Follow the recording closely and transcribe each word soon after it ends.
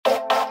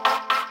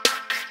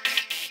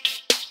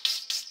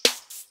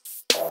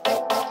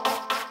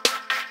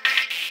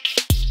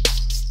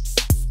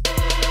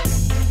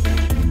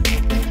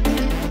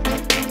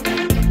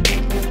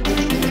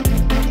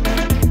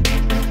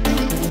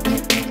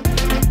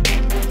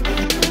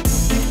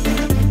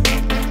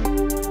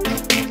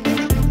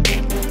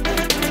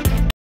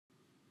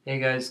Hey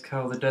guys,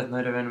 Kyle the Death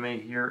Knight of Anime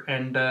here,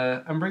 and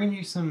I'm bringing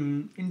you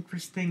some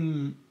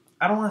interesting,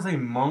 I don't want to say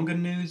manga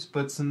news,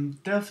 but some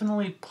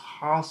definitely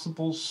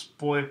possible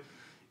spoil.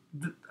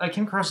 I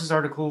came across this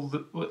article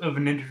of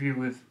an interview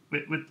with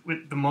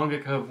the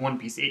mangaka of One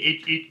Piece,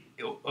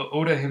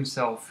 Oda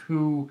himself,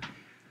 who,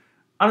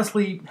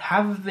 honestly,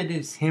 half of it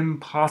is him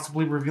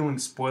possibly revealing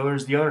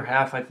spoilers, the other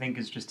half I think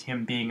is just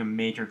him being a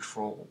major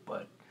troll,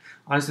 but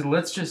honestly,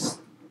 let's just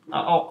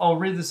I'll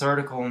read this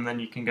article and then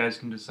you guys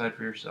can decide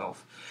for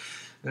yourself.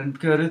 And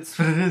good, it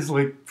is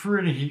like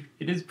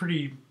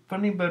pretty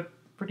funny, but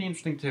pretty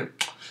interesting too.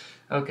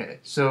 Okay,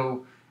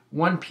 so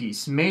One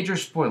Piece major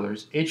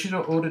spoilers.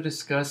 Eiichiro Oda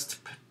discussed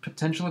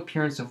potential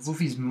appearance of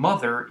Luffy's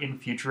mother in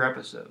future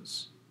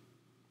episodes.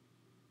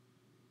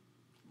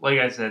 Like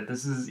I said,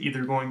 this is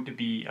either going to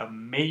be a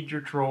major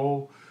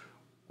troll,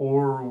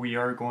 or we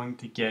are going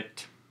to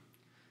get.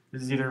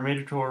 This is either a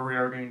major troll, or we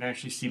are going to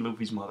actually see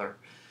Luffy's mother.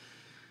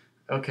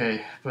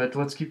 Okay, but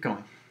let's keep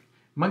going.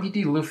 Monkey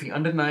D. Luffy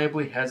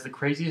undeniably has the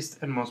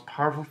craziest and most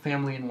powerful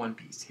family in One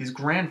Piece. His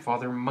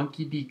grandfather,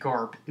 Monkey D.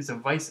 Garp, is a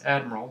vice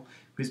admiral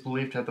who is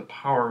believed to have the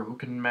power who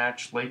can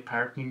match late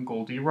Pirate King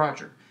Goldie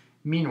Roger.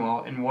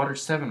 Meanwhile, in Water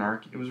 7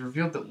 arc, it was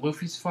revealed that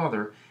Luffy's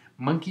father,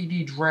 Monkey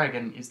D.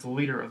 Dragon, is the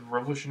leader of the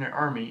Revolutionary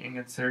Army and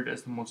considered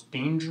as the most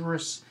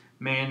dangerous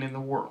man in the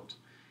world.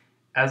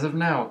 As of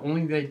now,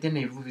 only the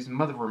identity of Luffy's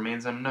mother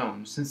remains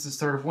unknown. Since the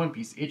start of One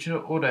Piece,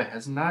 Eiichiro Oda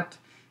has not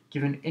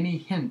given any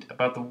hint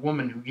about the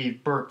woman who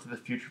gave birth to the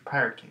future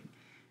Pirate King.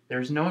 There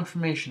is no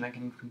information that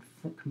can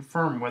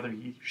confirm whether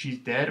she's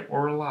dead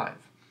or alive.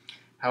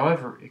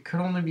 However, it could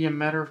only be a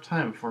matter of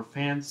time before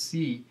fans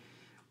see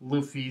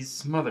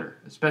Luffy's mother,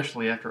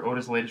 especially after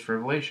Oda's latest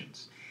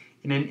revelations.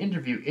 In an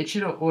interview,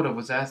 Eiichiro Oda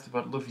was asked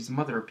about Luffy's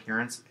mother's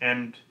appearance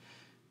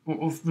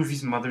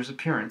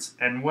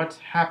and what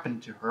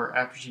happened to her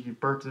after she gave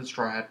birth to the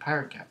Straw Hat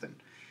Pirate Captain.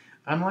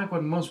 Unlike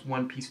what most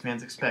One Piece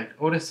fans expect,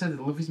 Oda said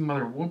that Luffy's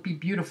mother won't be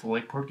beautiful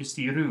like Porcus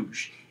de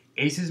Rouge,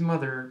 Ace's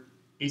mother,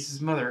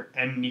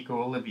 and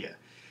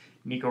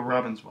Nico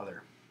Robin's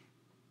mother.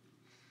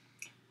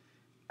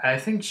 I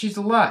think she's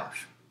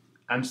alive.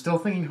 I'm still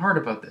thinking hard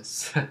about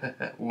this.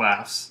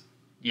 Laughs.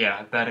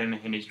 Yeah, that and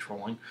he's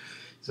trolling.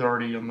 He's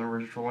already on the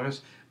verge of trolling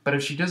us. But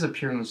if she does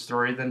appear in the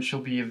story, then she'll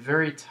be a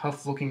very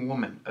tough-looking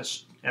woman,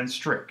 and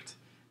strict.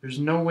 There's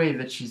no way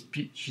that she's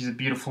a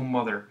beautiful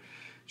mother.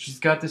 She's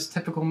got this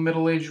typical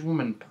middle-aged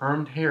woman,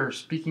 permed hair,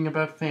 speaking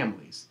about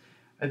families.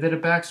 I did a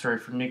backstory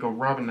for Nico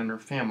Robin and her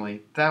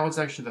family. That was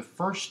actually the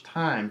first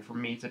time for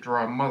me to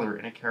draw a mother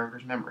in a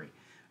character's memory.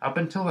 Up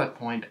until that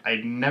point,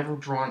 I'd never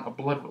drawn a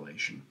blood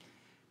relation.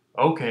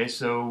 Okay,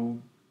 so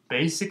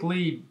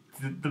basically,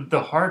 the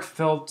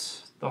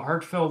heartfelt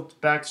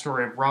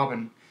backstory of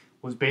Robin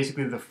was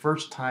basically the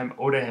first time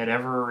Oda had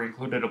ever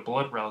included a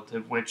blood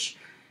relative, which,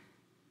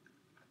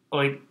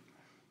 like,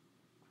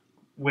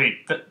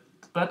 wait,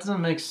 that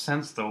doesn't make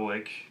sense though.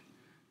 Like,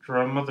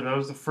 draw a mother. That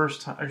was the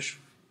first time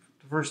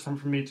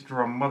for me to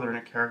draw a mother in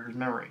a character's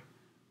memory.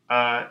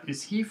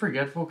 Is he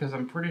forgetful? Because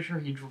I'm pretty sure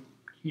he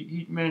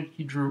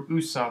drew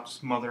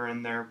Usopp's mother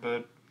in there,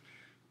 but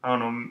I don't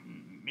know.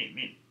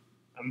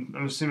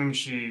 I'm assuming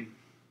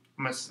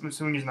I'm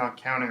assuming he's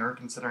not counting her,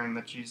 considering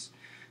that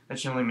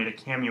she only made a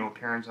cameo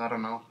appearance. I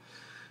don't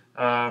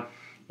know.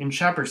 In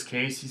Chopper's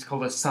case, he's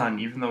called a son,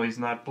 even though he's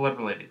not blood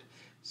related.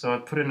 So I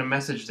put in a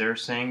message there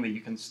saying that you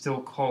can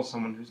still call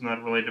someone who's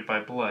not related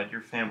by blood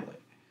your family.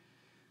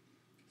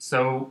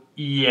 So,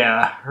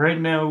 yeah, right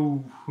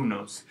now, who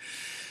knows?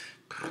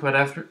 But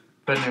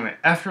anyway,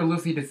 after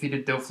Luffy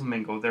defeated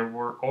Doflamingo, there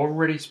were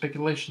already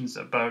speculations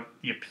about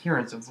the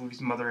appearance of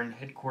Luffy's mother in the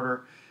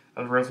headquarters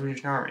of the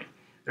Revolutionary Army.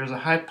 There's a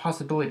high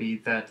possibility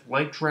that,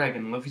 like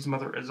Dragon, Luffy's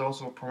mother is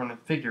also a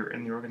prominent figure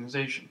in the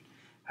organization.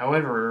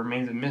 However, it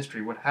remains a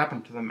mystery what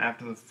happened to them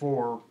after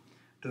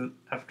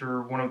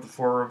one of the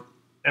four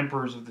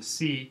Emperors of the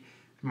Sea,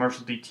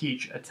 Marshal D.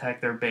 Teach,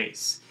 attacked their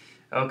base.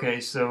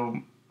 Okay,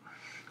 so,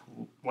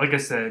 like I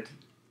said,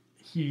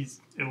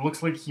 it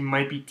looks like he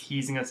might be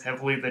teasing us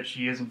heavily that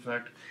she is, in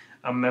fact,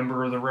 a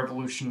member of the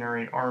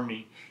Revolutionary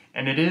Army.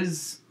 And it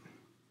is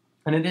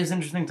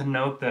interesting to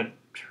note that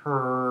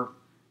her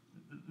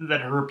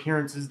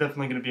appearance is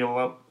definitely going to be a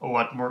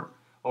lot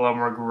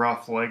more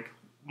gruff, like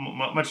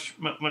much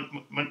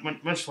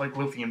like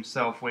Luffy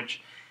himself,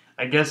 which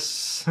I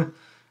guess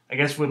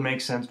would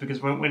make sense,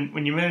 because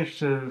when you manage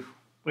to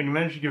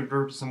give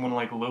birth to someone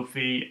like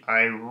Luffy,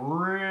 I'm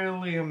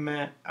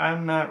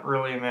not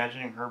really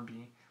imagining her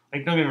being,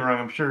 like, don't get me wrong,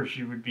 I'm sure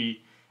she would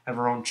have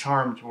her own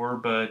charm to her,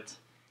 but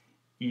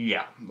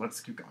yeah, let's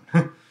keep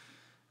going.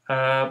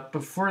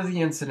 Before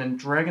the incident,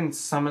 Dragon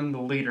summoned the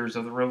leaders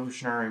of the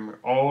Revolutionary Army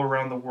all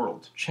around the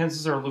world.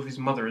 Chances are Luffy's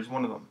mother is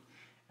one of them.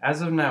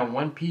 As of now,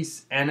 One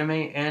Piece,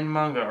 anime, and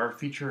manga are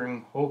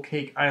featuring Whole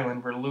Cake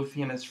Island, where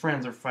Luffy and his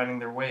friends are fighting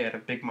their way out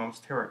of Big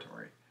Mom's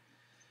territory.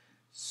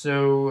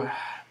 So,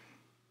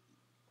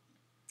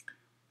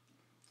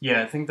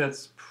 yeah, I think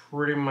that's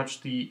pretty much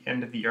the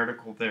end of the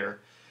article there.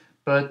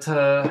 But,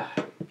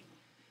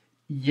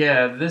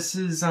 yeah, this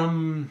is,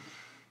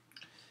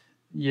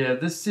 Yeah,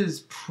 this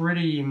is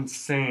pretty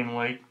insane.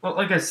 Like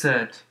I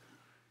said,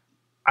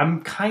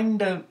 I'm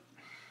kind of,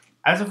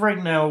 as of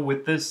right now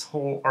with this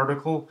whole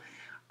article,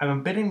 I'm a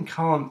bit in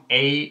column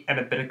A and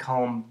a bit of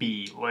column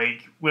B.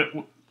 Like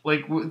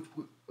with,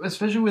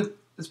 especially with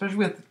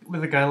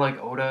a guy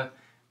like Oda,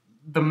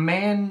 the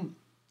man,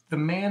 the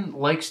man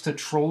likes to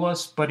troll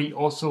us, but he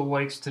also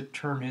likes to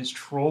turn his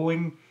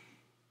trolling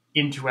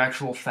into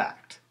actual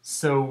fact.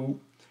 So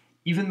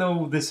even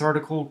though this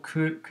article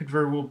could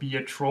very well be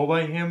a troll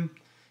by him,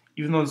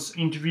 even though this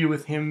interview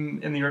with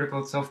him in the article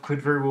itself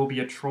could very well be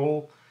a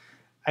troll,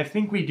 I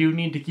think we do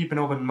need to keep an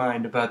open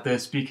mind about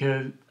this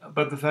because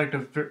about the fact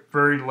of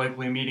very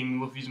likely meeting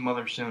Luffy's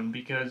mother soon.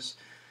 Because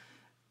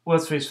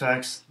let's face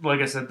facts.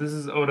 Like I said, this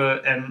is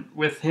Oda, and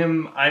with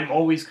him, I'm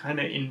always kind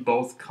of in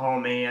both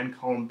column A and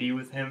column B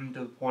with him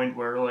to the point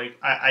where like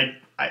I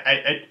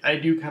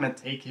do kind of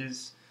take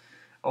his.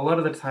 A lot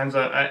of the times,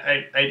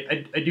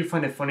 I do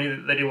find it funny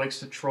that he likes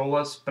to troll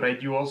us, but I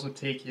do also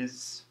take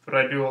his. But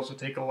I do also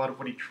take a lot of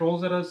what he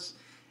trolls at us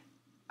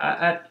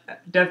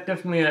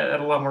definitely at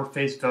a lot more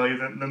face value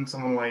than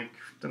someone like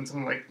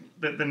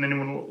than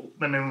anyone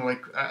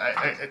like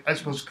I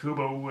suppose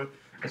Kubo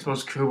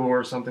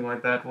or something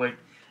like that. Like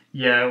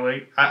yeah,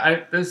 like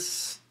I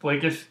this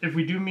like if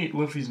we do meet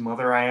Luffy's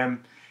mother, I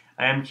am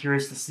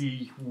curious to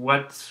see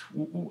what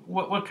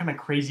kind of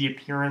crazy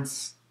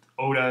appearance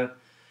Oda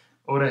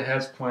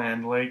has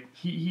planned. Like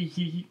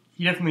he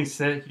definitely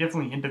said he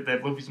definitely hinted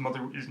that Luffy's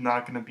mother is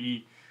not going to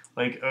be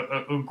like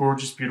a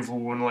gorgeous, beautiful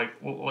woman, like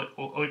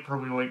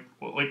probably like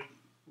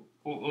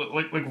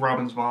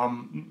Robin's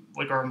mom,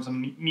 like Robin's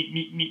mom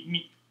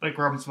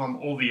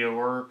Olvia,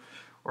 or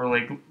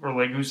like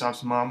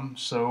Usopp's mom.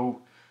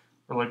 So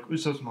or like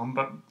Usopp's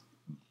mom,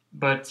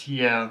 but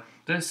yeah,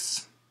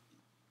 this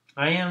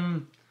I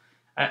am.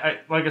 I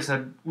like I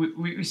said,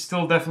 we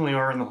still definitely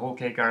are in the Whole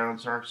Cake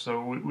Islands arc, so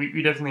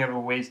we definitely have a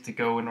ways to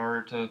go in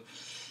order to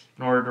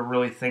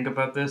really think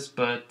about this.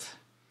 But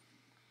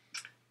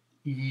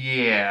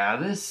yeah,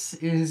 this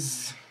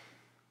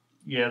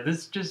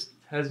just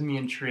has me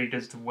intrigued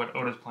as to what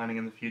Oda's planning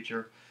in the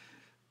future.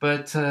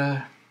 But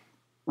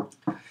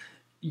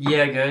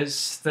yeah,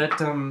 guys,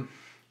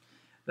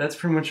 that's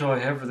pretty much all I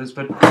have for this.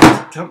 But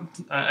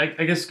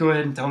I guess go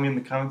ahead and tell me in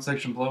the comment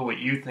section below what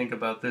you think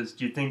about this.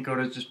 Do you think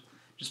Oda's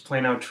just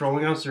plain out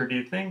trolling us, or do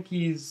you think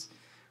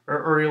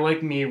or you're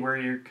like me, where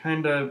you're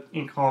kind of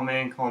in column A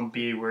and column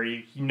B, where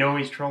you know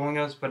he's trolling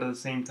us, but at the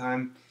same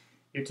time,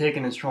 you're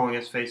taking his trolling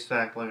as face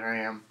fact, like I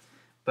am.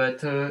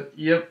 But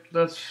yep,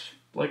 that's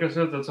like I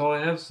said, that's all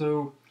I have.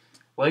 So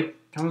like,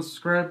 comment,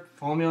 subscribe,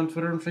 follow me on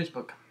Twitter and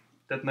Facebook.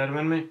 Death Knight of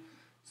Anime,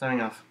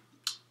 signing off.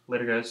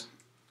 Later, guys.